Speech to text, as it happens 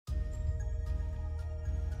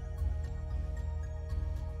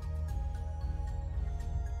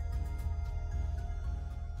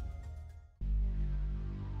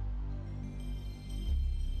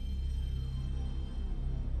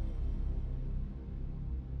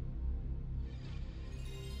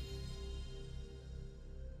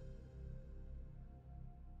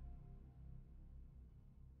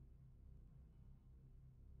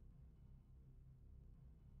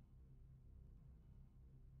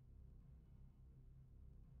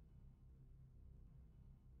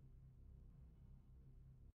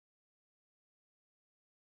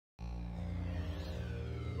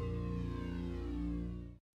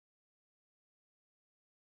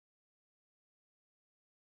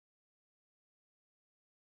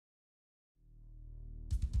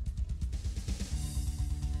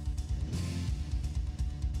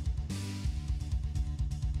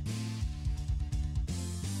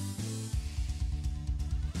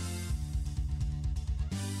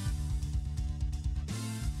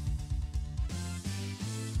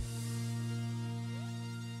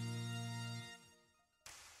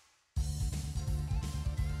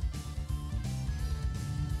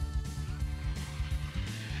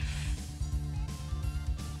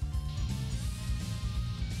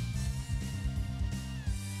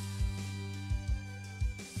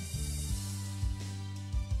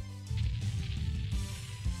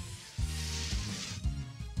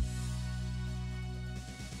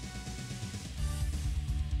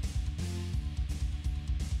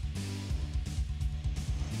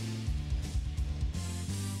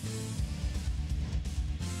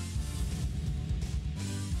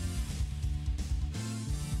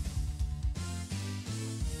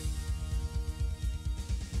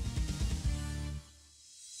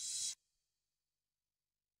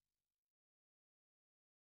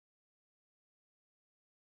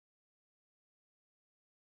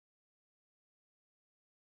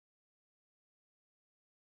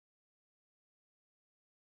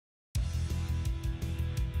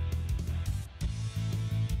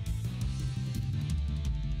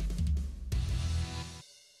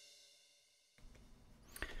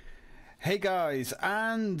Hey guys,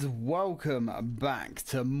 and welcome back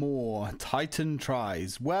to more Titan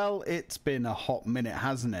tries. Well, it's been a hot minute,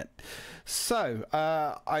 hasn't it? So,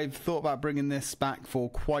 I've thought about bringing this back for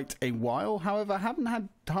quite a while. However, I haven't had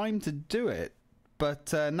time to do it.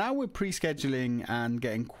 But now we're pre-scheduling and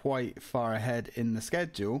getting quite far ahead in the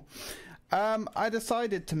schedule. I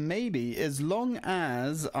decided to maybe, as long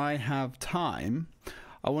as I have time,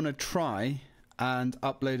 I want to try and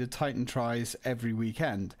upload a Titan tries every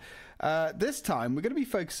weekend. This time we're going to be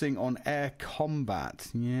focusing on air combat.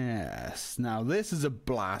 Yes, now this is a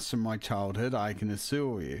blast from my childhood, I can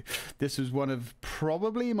assure you. This was one of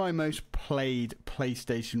probably my most played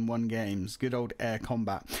PlayStation 1 games, good old air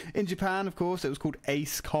combat. In Japan, of course, it was called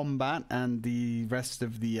Ace Combat, and the rest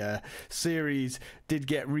of the series did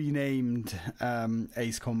get renamed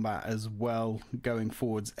Ace Combat as well, going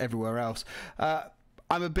forwards everywhere else.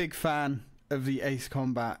 I'm a big fan of the Ace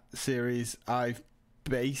Combat series. I've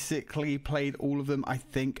basically played all of them, I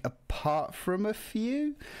think, apart from a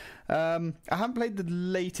few. I haven't played the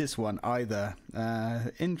latest one either.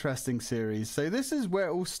 Interesting series. So this is where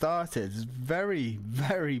it all started. It's very,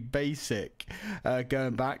 very basic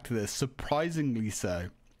going back to this, surprisingly so.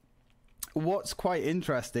 What's quite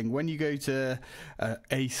interesting, when you go to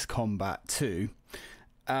Ace Combat 2,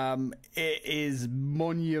 it is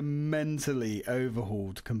monumentally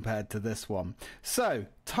overhauled compared to this one. So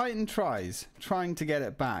Titan tries, trying to get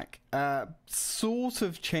it back, sort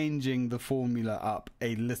of changing the formula up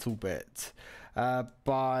a little bit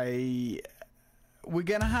by... We're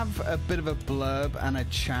going to have a bit of a blurb and a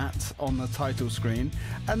chat on the title screen,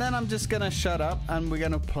 and then I'm just going to shut up and we're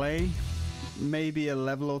going to play maybe a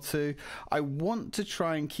level or two. I want to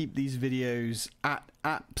try and keep these videos at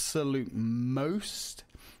absolute most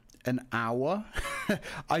an hour.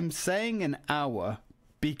 I'm saying an hour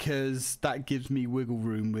because that gives me wiggle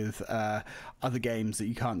room with other games that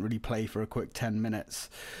you can't really play for a quick 10 minutes.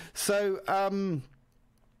 So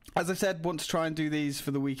as I said, want to try and do these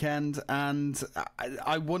for the weekend, and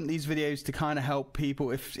I want these videos to kind of help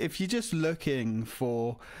people. If you're just looking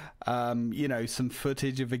for you know, some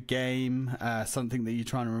footage of a game, something that you're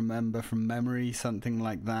trying to remember from memory, something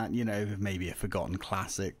like that, you know, maybe a forgotten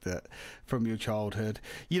classic that from your childhood.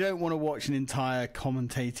 You don't want to watch an entire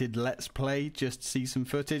commentated let's play, just see some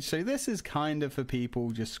footage. So this is kind of for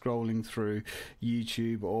people just scrolling through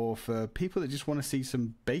YouTube, or for people that just want to see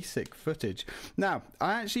some basic footage. Now,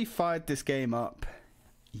 I actually fired this game up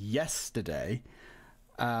yesterday.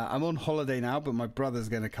 I'm on holiday now, but my brother's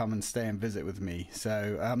going to come and stay and visit with me,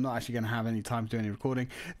 so I'm not actually going to have any time to do any recording.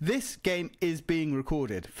 This game is being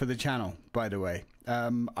recorded for the channel, by the way.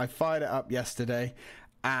 I fired it up yesterday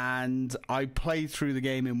and I played through the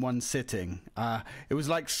game in one sitting. It was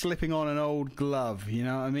like slipping on an old glove, you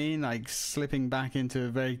know what I mean? Like slipping back into a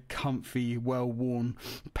very comfy, well-worn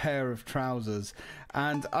pair of trousers.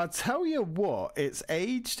 And I'll tell you what, it's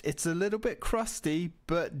aged, it's a little bit crusty,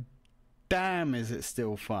 but damn is it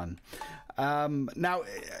still fun. Now,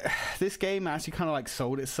 this game actually kind of like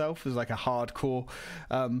sold itself as like a hardcore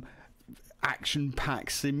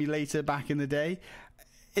action-packed simulator back in the day.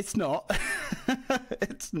 It's not.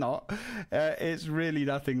 It's not. It's really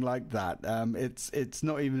nothing like that. It's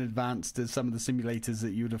not even advanced as some of the simulators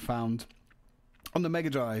that you would have found on the Mega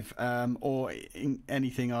Drive, or in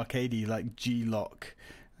anything arcadey like G-Lock.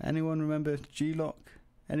 Anyone remember G-Lock?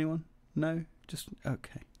 Anyone? No? Just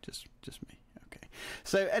okay. Just me. Okay.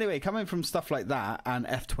 So anyway, coming from stuff like that and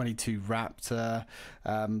F-22 Raptor,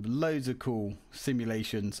 loads of cool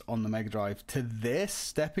simulations on the Mega Drive, to this,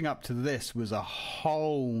 stepping up to this was a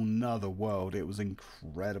whole nother world. It was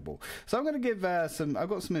incredible. So I'm going to give I've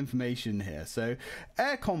got some information here. So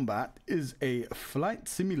Air Combat is a flight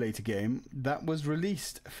simulator game that was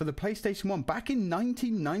released for the PlayStation 1 back in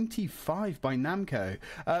 1995 by Namco.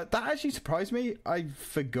 That actually surprised me. I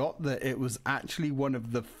forgot that it was actually one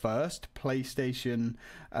of the first PlayStation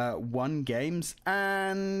 1 games,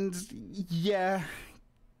 and yeah,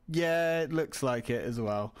 it looks like it as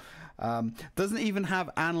well. Doesn't even have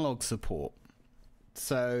analog support,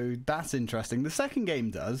 so that's interesting. The second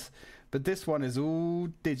game does, but this one is all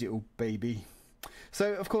digital, baby.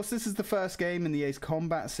 So, of course, this is the first game in the Ace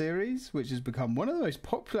Combat series, which has become one of the most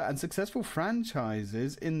popular and successful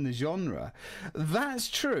franchises in the genre. That's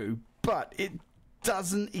true, but it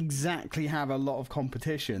doesn't exactly have a lot of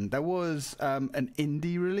competition. There was an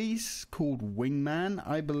indie release called Wingman,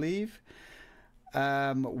 I believe,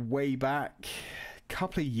 way back a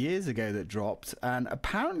couple of years ago that dropped, and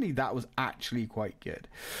apparently that was actually quite good.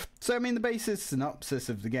 So, I mean, the basic synopsis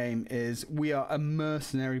of the game is we are a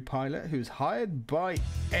mercenary pilot who's hired by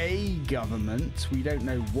a government, we don't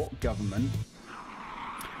know what government,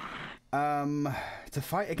 to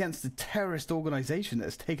fight against a terrorist organization that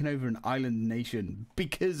has taken over an island nation,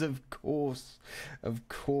 because of course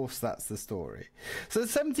that's the story. So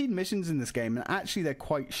there's 17 missions in this game, and actually they're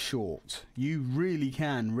quite short. You really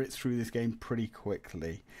can ritz through this game pretty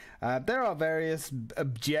quickly. There are various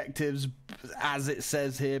objectives, as it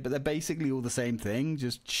says here, but they're basically all the same thing.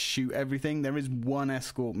 Just shoot everything. There is one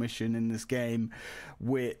escort mission in this game,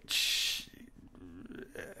 which...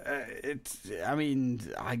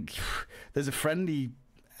 there's a friendly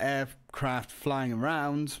aircraft flying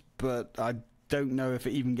around, but I don't know if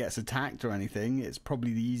it even gets attacked or anything. It's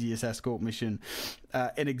probably the easiest escort mission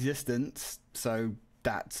in existence, so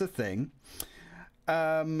that's a thing.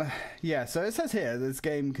 Yeah, so it says here this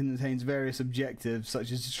game contains various objectives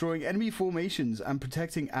such as destroying enemy formations and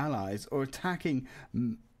protecting allies, or attacking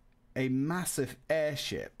a massive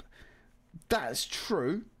airship. That's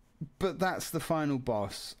true, but that's the final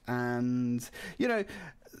boss. And, you know,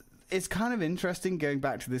 it's kind of interesting going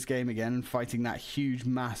back to this game again and fighting that huge,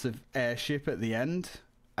 massive airship at the end,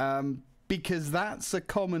 because that's a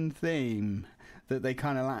common theme that they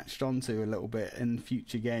kind of latched onto a little bit in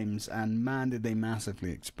future games, and man, did they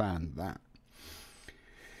massively expand that.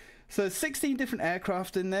 So 16 different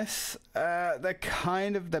aircraft in this.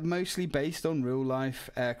 They're mostly based on real life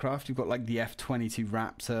aircraft. You've got like the F-22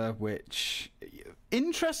 Raptor, which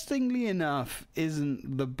interestingly enough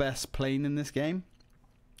isn't the best plane in this game.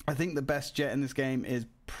 I think the best jet in this game is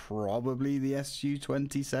probably the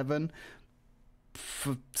Su-27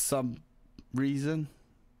 for some reason.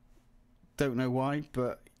 Don't know why,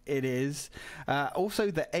 but it is.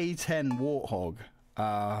 Also the A-10 Warthog,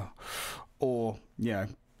 or, you know,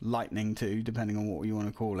 Lightning 2, depending on what you want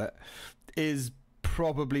to call it, is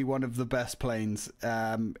probably one of the best planes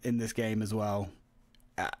in this game as well.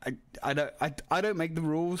 I don't make the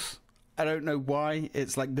rules. I don't know why.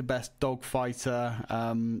 It's like the best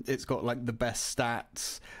dogfighter. It's got like the best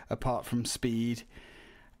stats apart from speed.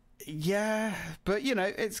 Yeah, but you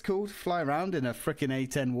know, it's cool to fly around in a freaking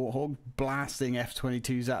A-10 Warthog blasting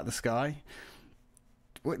F-22s out of the sky.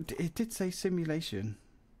 It did say simulation.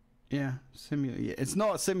 Yeah, it's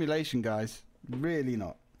not a simulation, guys. Really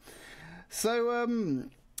not. So,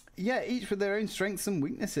 yeah, each with their own strengths and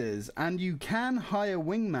weaknesses. And you can hire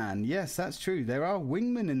wingman. Yes, that's true. There are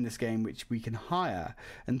wingmen in this game which we can hire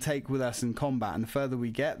and take with us in combat. And the further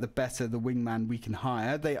we get, the better the wingman we can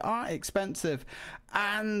hire. They are expensive.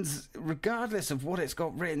 And regardless of what it's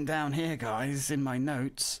got written down here, guys, in my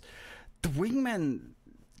notes, the wingmen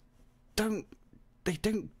don't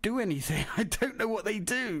do anything. I don't know what they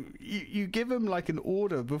do. You give them like an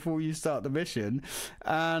order before you start the mission,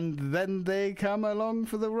 and then they come along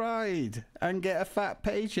for the ride and get a fat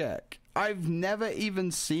paycheck. I've never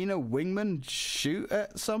even seen a wingman shoot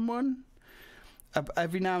at someone.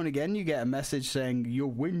 Every now and again you get a message saying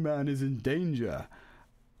your wingman is in danger.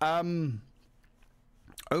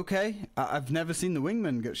 Okay, I've never seen the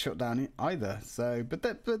wingman get shot down either. So, but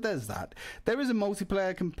there's that. There is a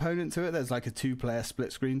multiplayer component to it. There's like a 2-player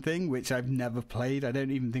split screen thing, which I've never played. I don't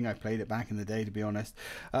even think I played it back in the day, to be honest.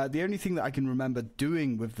 The only thing that I can remember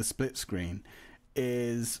doing with the split screen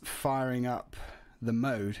is firing up the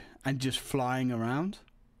mode and just flying around,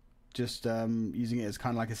 just using it as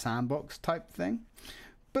kind of like a sandbox type thing.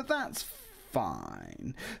 But that's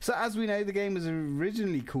fine. So as we know, the game was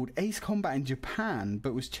originally called Ace Combat in Japan,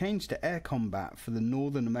 but was changed to Air Combat for the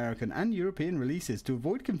Northern American and European releases to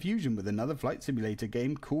avoid confusion with another flight simulator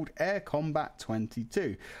game called Air Combat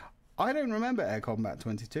 22. I don't remember Air Combat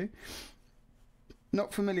 22.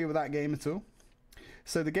 Not familiar with that game at all.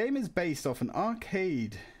 So the game is based off an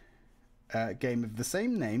arcade game of the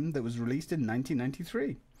same name that was released in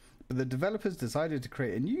 1993. But the developers decided to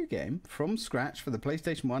create a new game from scratch for the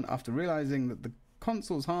PlayStation 1 after realizing that the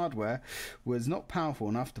console's hardware was not powerful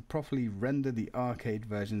enough to properly render the arcade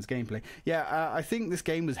version's gameplay. Yeah, I think this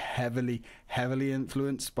game was heavily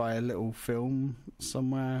influenced by a little film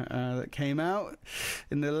somewhere that came out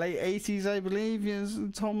in the late 80s, I believe. Yes,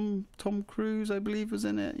 Tom Cruise, I believe, was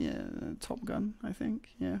in it. Yeah, Top Gun, I think.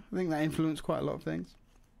 Yeah, I think that influenced quite a lot of things.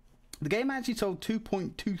 The game actually sold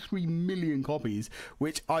 2.23 million copies,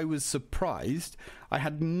 which I was surprised. I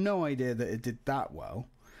had no idea that it did that well,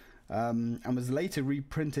 and was later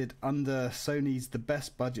reprinted under Sony's The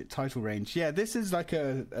Best Budget title range. Yeah, this is like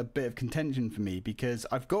a bit of contention for me, because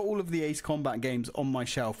I've got all of the Ace Combat games on my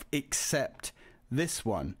shelf except this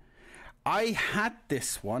one. I had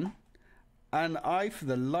this one, and I, for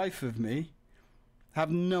the life of me, have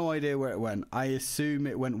no idea where it went. I assume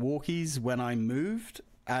it went walkies when I moved,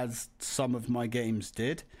 as some of my games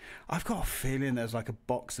did. I've got a feeling there's like a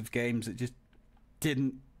box of games that just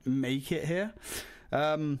didn't make it here.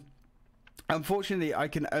 unfortunately, I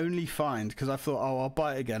can only find, because I thought, oh, I'll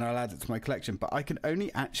buy it again, I'll add it to my collection, but I can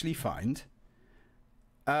only actually find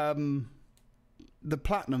the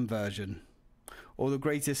Platinum version or the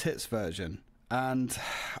Greatest Hits version. And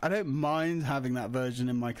I don't mind having that version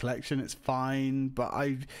in my collection, it's fine, but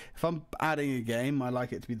if I'm adding a game, I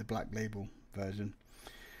like it to be the Black Label version.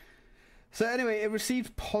 So anyway, it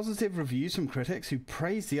received positive reviews from critics who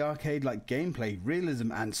praised the arcade-like gameplay, realism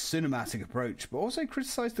and cinematic approach, but also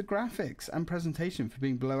criticised the graphics and presentation for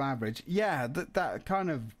being below average. Yeah, that kind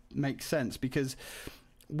of makes sense, because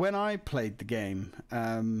when I played the game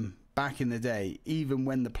back in the day, even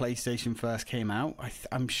when the PlayStation first came out,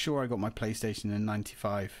 I'm sure I got my PlayStation in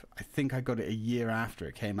 95. I think I got it a year after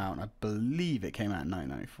it came out, and I believe it came out in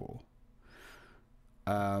 1994.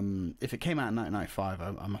 If it came out in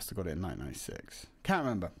 1995, I must have got it in 1996. Can't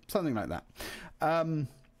remember. Something like that. And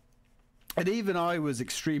even I was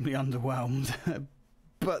extremely underwhelmed.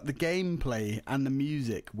 But the gameplay and the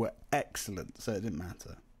music were excellent, so it didn't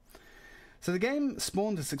matter. So the game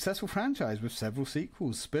spawned a successful franchise with several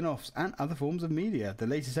sequels, spin-offs, and other forms of media. The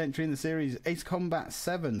latest entry in the series, Ace Combat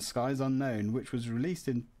 7 Skies Unknown, which was released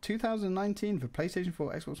in 2019 for PlayStation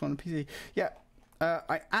 4, Xbox One, and PC. Yeah,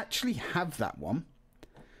 I actually have that one.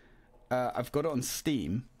 I've got it on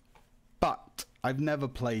Steam, but I've never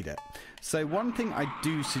played it. So one thing I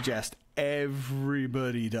do suggest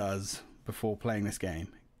everybody does before playing this game,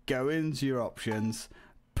 go into your options,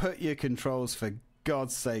 put your controls for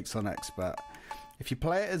God's sakes on expert. If you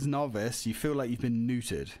play it as novice, you feel like you've been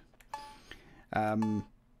neutered.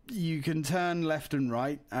 You can turn left and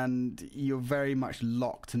right, and you're very much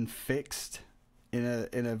locked and fixed in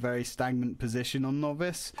a very stagnant position on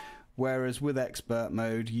novice. Whereas with expert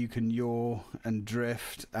mode, you can yaw and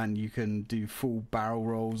drift, and you can do full barrel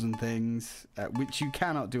rolls and things, which you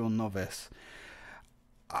cannot do on novice.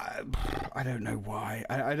 I don't know why.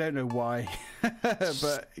 I don't know why,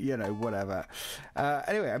 but you know, whatever.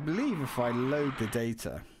 Anyway, I believe if I load the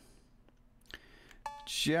data,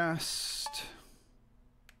 just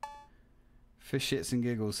for shits and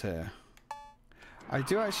giggles here, I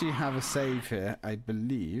do actually have a save here, I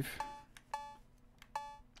believe,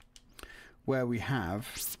 where we have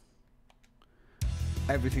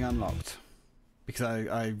everything unlocked, because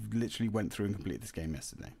I literally went through and completed this game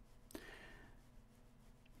yesterday.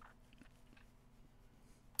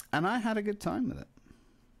 And I had a good time with it.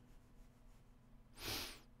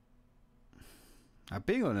 Now,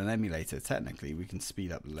 being on an emulator, technically, we can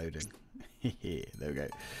speed up the loading. There we go.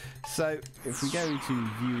 So, if we go to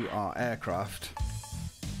view our aircraft,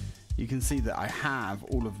 you can see that I have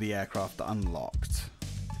all of the aircraft unlocked.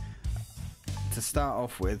 To start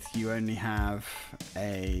off with, you only have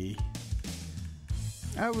a...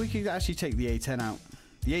 Oh, we could actually take the A10 out.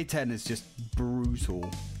 The A10 is just brutal.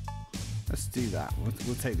 Let's do that.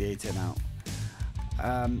 We'll take the A10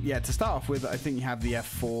 out. Yeah, to start off with, I think you have the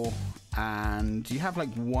F4, and you have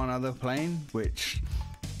like one other plane, which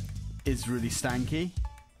is really stanky.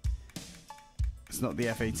 It's not the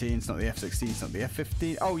F-18, it's not the F-16, it's not the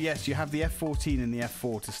F-15. Oh yes, you have the F-14 and the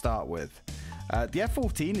F-4 to start with. The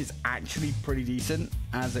F-14 is actually pretty decent,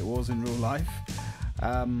 as it was in real life.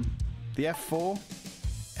 The F-4,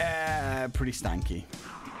 pretty stanky.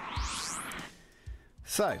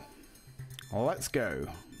 So, let's go.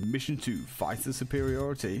 Mission 2, Fighter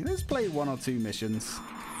Superiority. Let's play 1 or 2 missions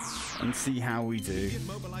and see how we do. Immediate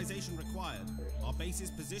mobilization required. Our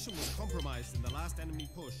base's position was compromised in the last enemy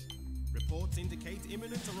push. Reports indicate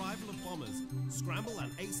imminent arrival of bombers. Scramble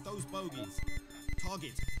and ace those bogies.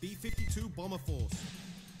 Target, B-52 Bomber Force.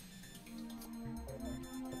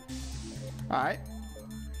 Alright.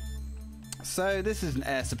 So this is an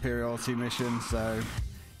air superiority mission, so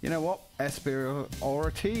you know what? Air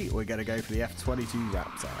superiority, we're going to go for the F-22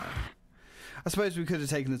 Raptor. I suppose we could have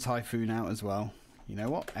taken the Typhoon out as well. You know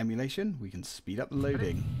what? Emulation, we can speed up the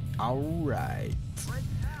loading. Alright.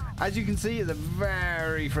 As you can see, it's a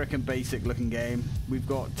very freaking basic looking game. We've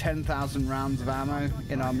got 10,000 rounds of ammo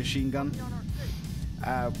in our machine gun,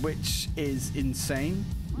 which is insane.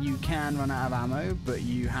 You can run out of ammo, but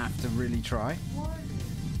you have to really try.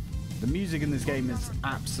 The music in this game is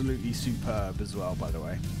absolutely superb as well, by the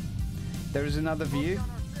way. There is another view.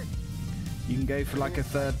 You can go for like a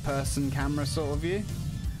third-person camera sort of view,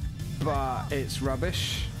 but it's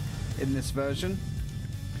rubbish in this version.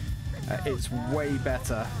 It's way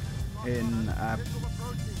better in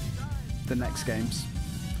the next games,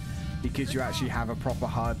 because you actually have a proper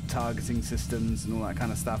hard targeting systems and all that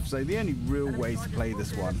kind of stuff. So the only real way to play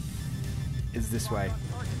this one is this way.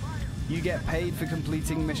 You get paid for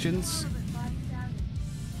completing missions.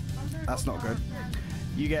 That's not good.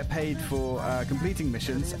 You get paid for completing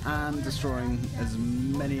missions and destroying as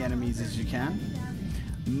many enemies as you can.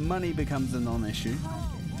 Money becomes a non-issue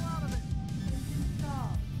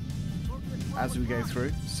as we go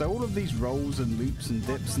through. So all of these rolls and loops and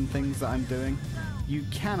dips and things that I'm doing, you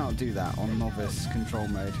cannot do that on novice control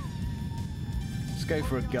mode. Let's go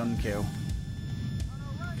for a gun kill.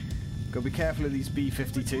 Gotta be careful of these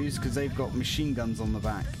B-52s because they've got machine guns on the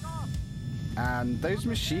back. And those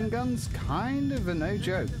machine guns kind of are no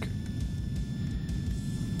joke.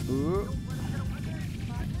 Ooh.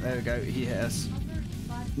 There we go, he hit us.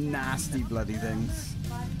 Nasty bloody things.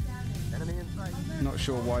 Not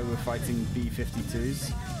sure why we're fighting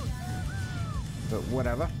B-52s, but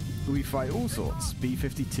whatever. We fight all sorts.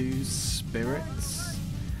 B-52s, spirits.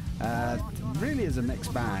 Really is a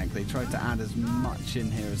mixed bag. They tried to add as much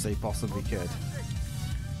in here as they possibly could.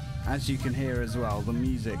 As you can hear as well, the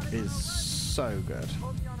music is so good.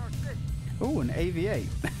 Oh, an AV-8.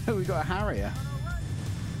 We got a Harrier.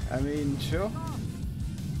 I mean, sure.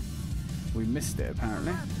 We missed it,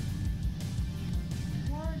 apparently.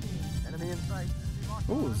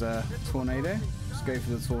 Oh, there's a tornado. Let's go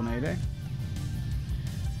for the tornado.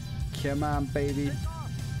 Come on, baby.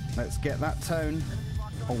 Let's get that tone.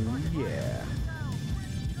 Oh, yeah.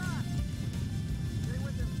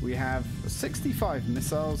 We have 65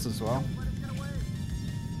 missiles as well.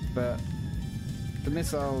 But the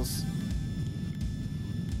missiles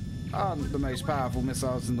aren't the most powerful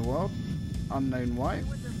missiles in the world. Unknown why.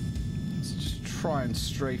 Let's just try and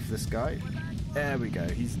strafe this guy. There we go.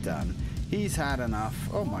 He's done. He's had enough.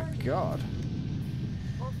 Oh my god.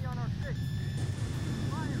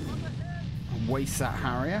 Waste that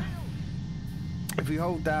Harrier. If we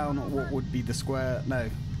hold down what would be the square... No.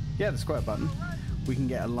 Yeah, the square button. We can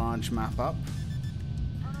get a large map up,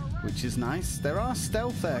 which is nice. There are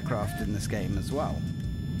stealth aircraft in this game as well.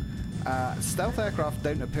 Stealth aircraft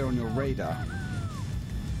don't appear on your radar.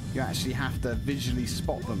 You actually have to visually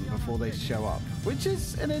spot them before they show up, which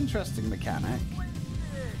is an interesting mechanic.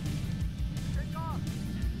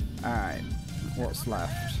 Alright, what's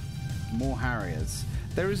left? More Harriers.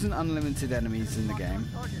 There isn't unlimited enemies in the game.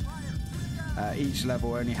 Each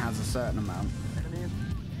level only has a certain amount.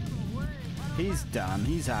 He's done.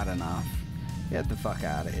 He's had enough. Get the fuck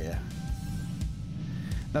out of here.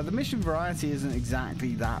 Now, the mission variety isn't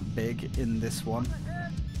exactly that big in this one.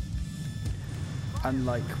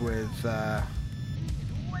 Unlike with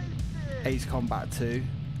Ace Combat 2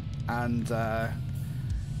 and the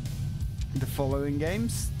following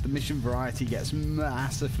games, the mission variety gets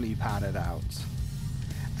massively padded out.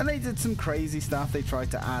 And they did some crazy stuff. They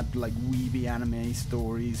tried to add like weeby anime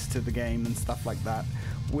stories to the game and stuff like that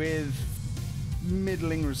with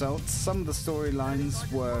middling results. Some of the storylines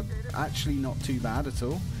were actually not too bad at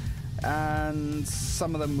all, and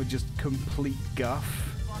some of them were just complete guff.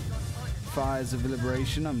 Fires of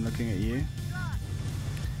Liberation, I'm looking at you.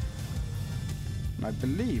 I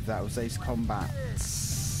believe that was Ace Combat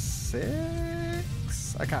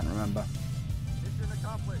 6? I can't remember.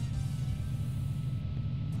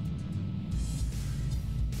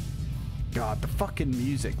 God, the fucking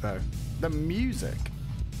music though. The music.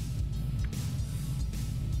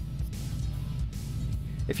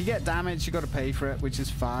 If you get damaged, you got to pay for it, which is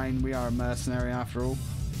fine. We are a mercenary after all.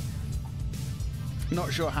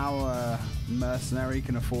 Not sure how a mercenary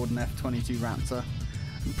can afford an F-22 Raptor.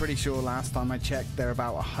 I'm pretty sure last time I checked, they're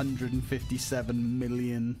about 157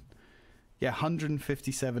 million. Yeah,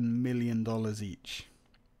 $157 million each.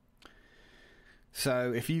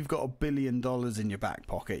 So if you've got $1 billion in your back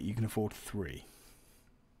pocket, you can afford 3.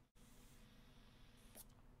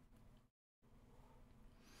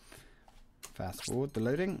 Fast forward the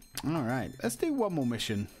loading. Alright, let's do one more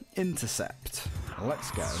mission. Intercept.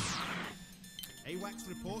 Let's go. AWACS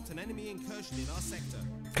report an enemy incursion in our sector.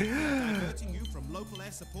 Diverting you from local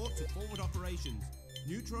air support to forward operations.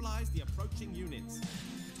 Neutralize the approaching units.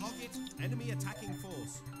 Target enemy attacking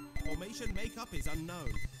force. Formation makeup is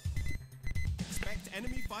unknown. Expect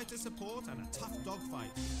enemy fighter support and a tough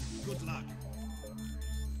dogfight. Good luck.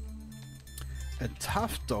 A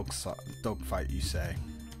tough dogfight, you say?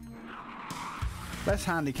 Let's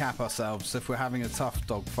handicap ourselves if we're having a tough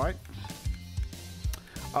dogfight.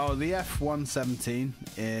 Oh, the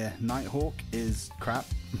F-117 Nighthawk is crap.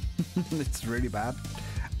 It's really bad.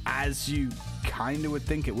 As you kind of would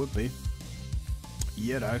think it would be.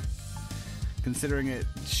 You know. Considering it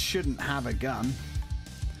shouldn't have a gun.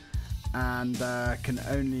 And can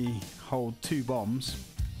only hold 2 bombs.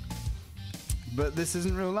 But this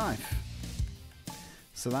isn't real life.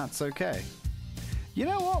 So that's okay. You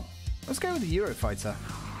know what? Let's go with the Eurofighter.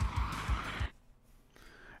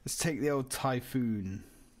 Let's take the old Typhoon.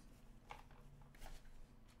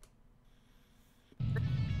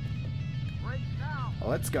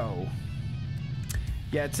 let's go.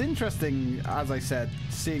 Yeah, it's interesting, as I said,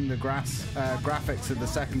 seeing the graphics of the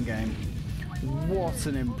second game. What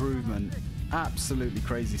an improvement. Absolutely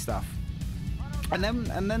crazy stuff. And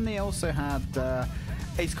then they also had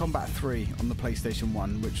Ace Combat 3 on the PlayStation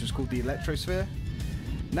 1, which was called the Electrosphere.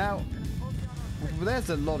 Now, there's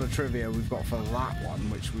a lot of trivia we've got for that one,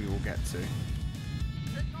 which we will get to.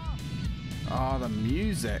 Oh, the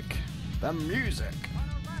music. The music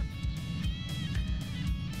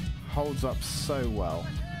holds up so well.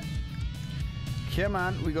 Come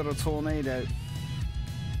on, we got a tornado.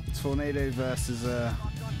 Tornado versus a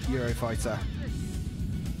Eurofighter.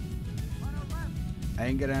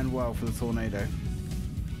 Ain't gonna end well for the tornado.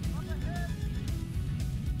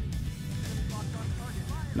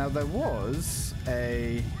 Now there was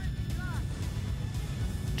a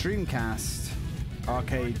Dreamcast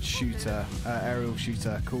arcade shooter, aerial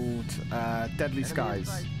shooter called Deadly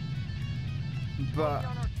Skies, but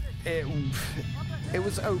it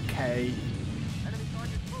was okay.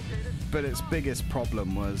 But its biggest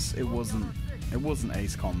problem was it wasn't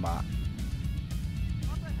Ace Combat.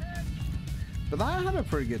 But that had a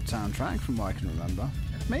pretty good soundtrack from what I can remember.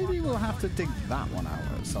 Maybe we'll have to dig that one out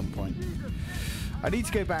at some point. I need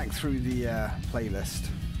to go back through the playlist.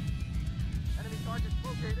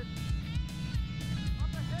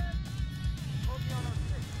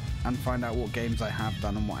 And find out what games I have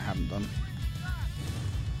done and what I haven't done.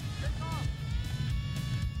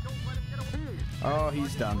 Oh,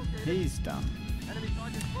 he's done. He's done.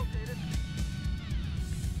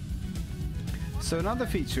 So another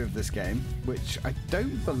feature of this game, which I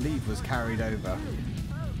don't believe was carried over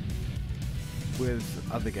with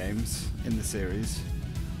other games in the series,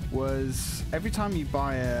 was every time you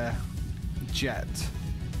buy a jet,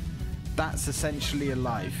 that's essentially a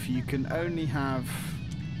life. You can only have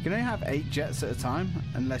 8 jets at a time,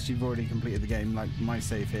 unless you've already completed the game, like my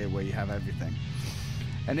save here where you have everything.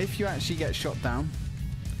 And if you actually get shot down,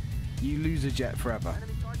 you lose a jet forever.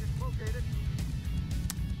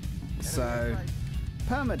 So,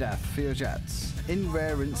 permadeath for your jets. In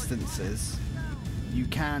rare instances, you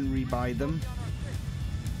can rebuy them,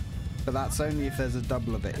 but that's only if there's a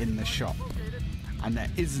double of it in the shop. And there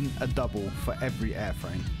isn't a double for every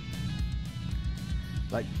airframe.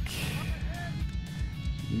 Like,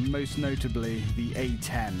 most notably the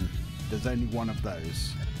A10, there's only one of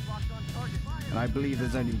those. And I believe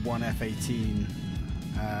there's only one F-18,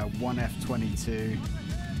 one F-22.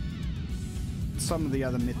 Some of the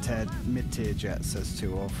other mid-tier jets there's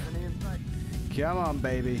 2 of. Come on,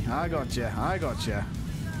 baby. I got you. I got you.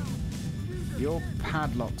 Your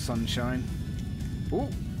padlock, sunshine. Ooh.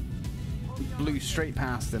 Blew straight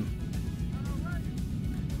past him.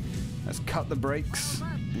 Let's cut the brakes.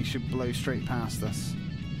 He should blow straight past us.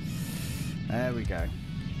 There we go.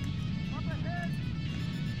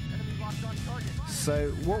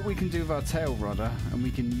 So what we can do with our tail rudder, and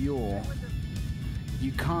we can yaw,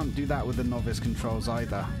 you can't do that with the novice controls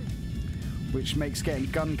either, which makes getting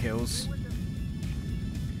gun kills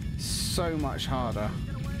so much harder.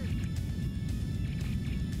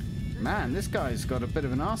 Man, this guy's got a bit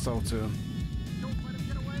of an arsehole to him.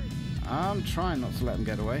 I'm trying not to let him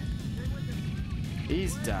get away.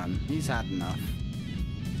 He's done. He's had enough.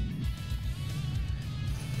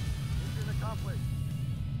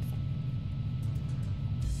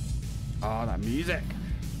 Oh, that music.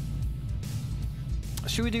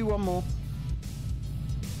 Should we do one more?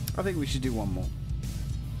 I think we should do one more.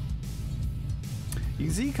 You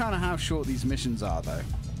can see kind of how short these missions are, though.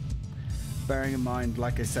 Bearing in mind,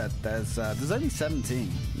 like I said, there's only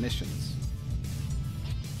 17 missions.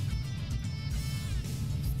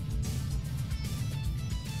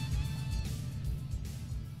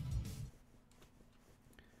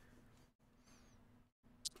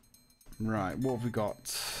 Right, what have we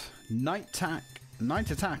got? Night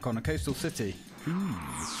attack on a coastal city.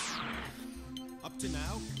 Up to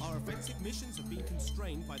now, our offensive missions have been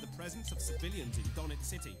constrained by the presence of civilians in Donetsk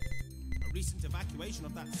City. A recent evacuation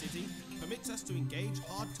of that city permits us to engage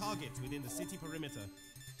hard targets within the city perimeter.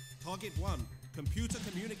 Target 1, Computer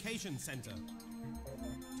Communications Center.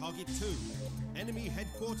 Target 2, Enemy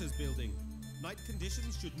Headquarters Building. Night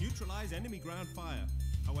conditions should neutralize enemy ground fire.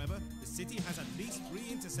 However, the city has at least 3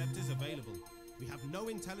 interceptors available. We have no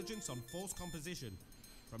intelligence on force composition.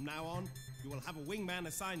 From now on, you will have a wingman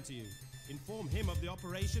assigned to you. Inform him of the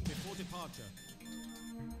operation before departure.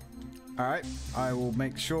 Alright, I will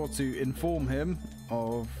make sure to inform him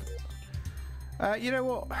of... you know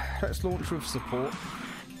what? Let's launch with support.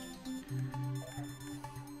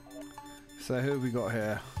 So who have we got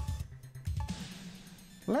here?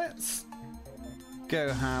 Let's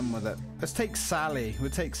go ham with it. Let's take Sally. We'll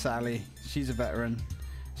take Sally. She's a veteran.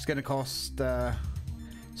 It's going to cost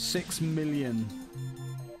 6 million.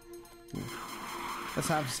 Let's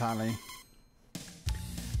have Sally.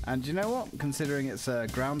 And you know what? Considering it's a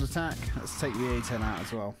ground attack, let's take the A10 out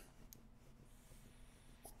as well.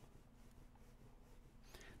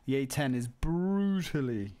 The A10 is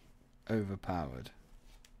brutally overpowered.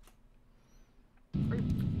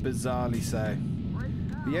 Bizarrely so.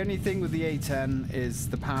 The only thing with the A10 is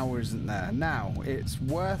the power isn't there. Now, it's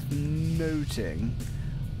worth noting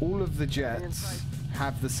all of the jets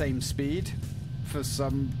have the same speed for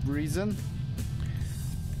some reason.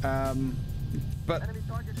 But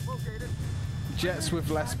jets with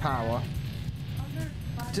less power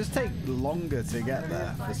just take longer to get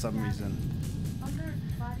there for some reason.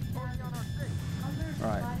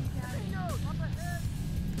 Right.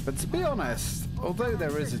 But to be honest, although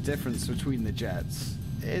there is a difference between the jets,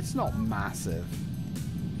 it's not massive.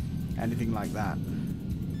 Anything like that.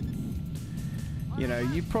 You know,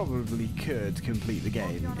 you probably could complete the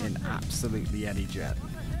game in absolutely any jet.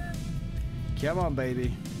 Come on,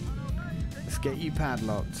 baby. Let's get you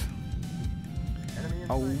padlocked.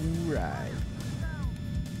 Alright.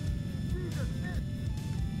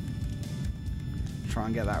 Try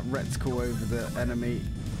and get that reticle over the enemy,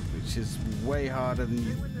 which is way harder than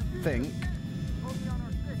you think.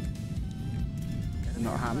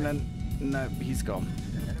 Not happening. No, he's gone.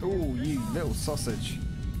 Oh, you little sausage.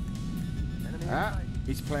 Ah,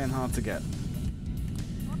 he's playing hard to get.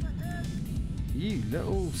 You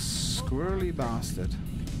little squirrely bastard.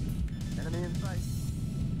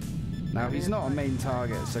 Now, he's not a main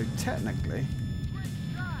target, so technically,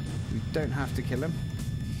 we don't have to kill him.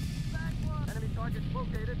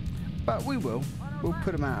 But we will. We'll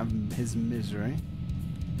put him out of his misery.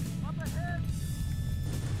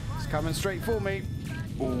 He's coming straight for me.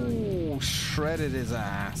 Oh, shredded his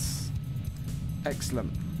ass.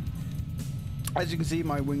 Excellent. As you can see,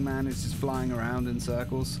 my wingman is just flying around in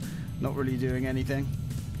circles, not really doing anything.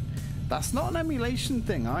 That's not an emulation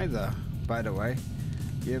thing either, by the way.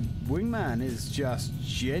 Your wingman is just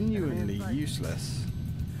genuinely useless.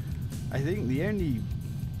 I think the only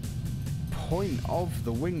point of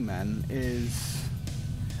the wingman is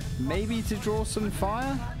maybe to draw some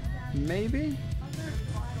fire? Maybe?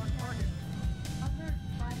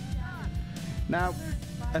 Now,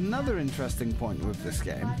 another interesting point with this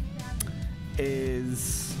game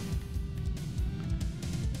is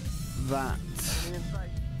that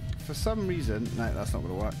for some reason, no, that's not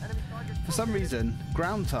going to work. For some reason,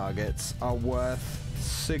 ground targets are worth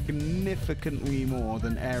significantly more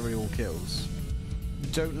than aerial kills.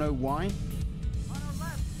 Don't know why.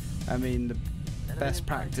 I mean, the best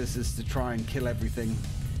practice is to try and kill everything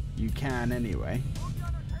you can anyway.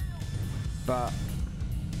 But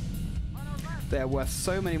they're worth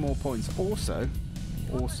so many more points. Also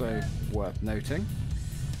worth noting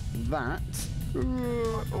that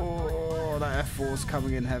oh, that F4's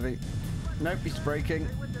coming in heavy. Nope, he's braking.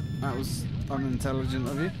 That was unintelligent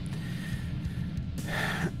of you.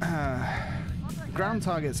 Ground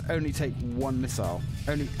targets only take one missile.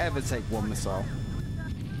 Only ever take one missile.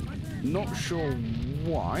 Not sure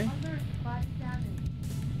why,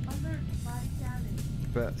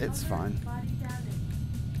 but it's fine.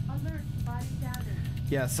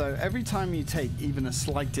 Yeah, so every time you take even a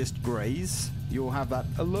slightest graze, you'll have that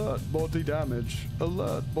alert body damage,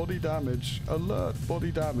 alert body damage, alert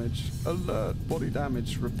body damage, alert body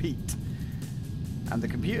damage, repeat. And the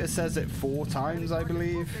computer says it 4 times, I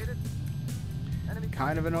believe.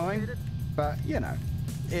 Kind of annoying, but you know,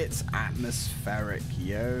 it's atmospheric,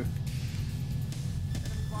 yo.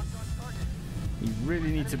 You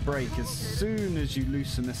really need to brake as soon as you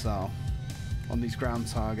loose a missile on these ground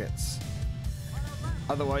targets.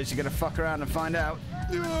 Otherwise, you're going to fuck around and find out.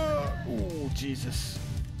 Oh, Jesus.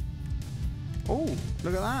 Oh,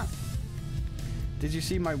 look at that. Did you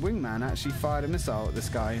see my wingman actually fired a missile at this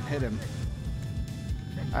guy and hit him?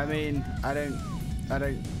 I mean, I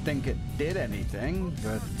don't think it did anything,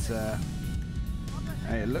 but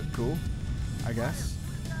hey, it looked cool, I guess.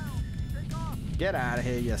 Get out of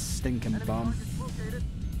here, you stinking bum.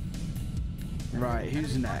 Right,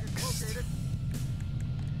 who's next?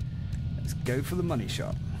 Let's go for the money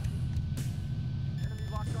shot.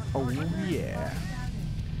 Oh yeah.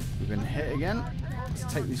 We're gonna hit again. Let's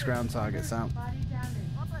take these ground targets out.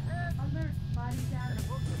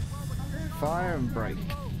 Fire and brake.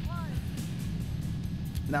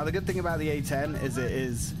 Now the good thing about the A10 is it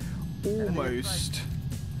is almost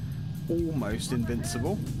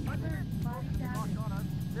invincible.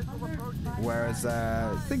 Whereas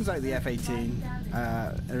things like the F-18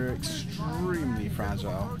 are extremely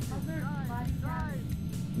fragile.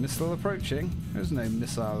 Missile approaching? There's no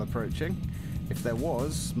missile approaching. If there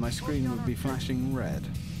was, my screen would be flashing red.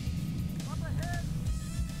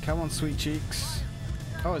 Come on, sweet cheeks.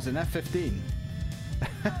 Oh, it's an F-15.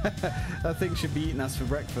 That thing should be eating us for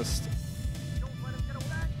breakfast.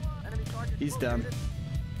 He's done.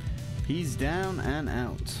 He's down and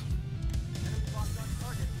out.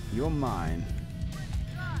 You're mine.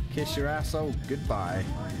 Kiss your asshole goodbye.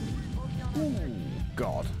 Ooh,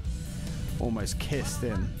 God. Almost kissed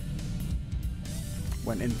him.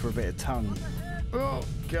 Went in for a bit of tongue. Oh,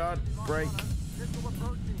 God. Break.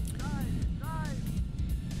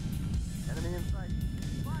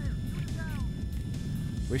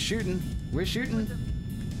 We're shooting. We're shooting.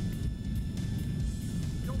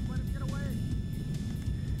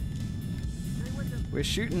 We're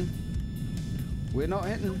shooting. We're not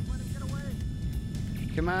hitting.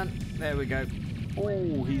 Come on. There we go.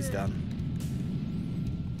 Oh, he's done.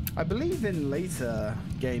 I believe in later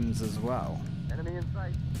games as well. Enemy in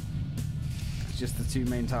sight. It's just the two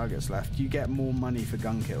main targets left. You get more money for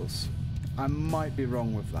gun kills. I might be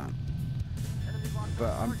wrong with that,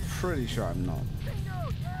 but I'm pretty sure I'm not.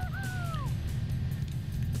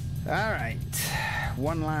 Alright.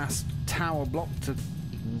 One last tower block to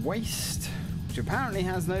waste, which apparently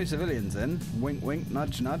has no civilians in. Wink, wink,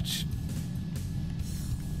 nudge, nudge.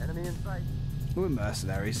 Enemy in sight. We're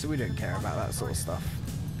mercenaries, so we don't care about that sort of stuff.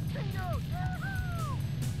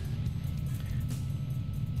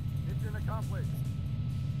 Mission accomplished.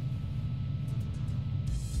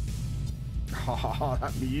 Oh,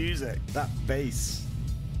 that music, that bass.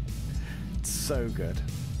 It's so good.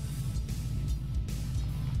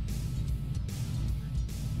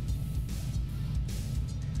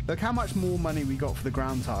 Look how much more money we got for the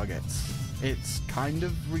ground targets. It's kind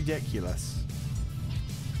of ridiculous.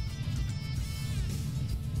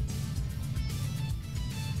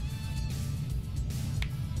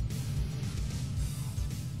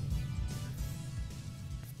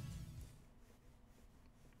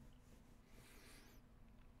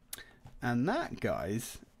 And that,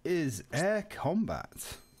 guys, is air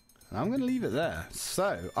combat. And I'm going to leave it there.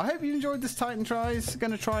 So, I hope you enjoyed this Titan Tries.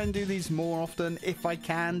 Going to try and do these more often. If I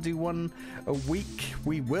can do one a week,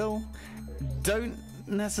 we will. Don't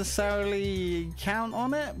necessarily count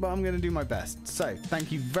on it, but I'm going to do my best. So,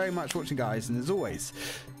 thank you very much for watching, guys. And as always,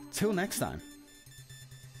 till next time.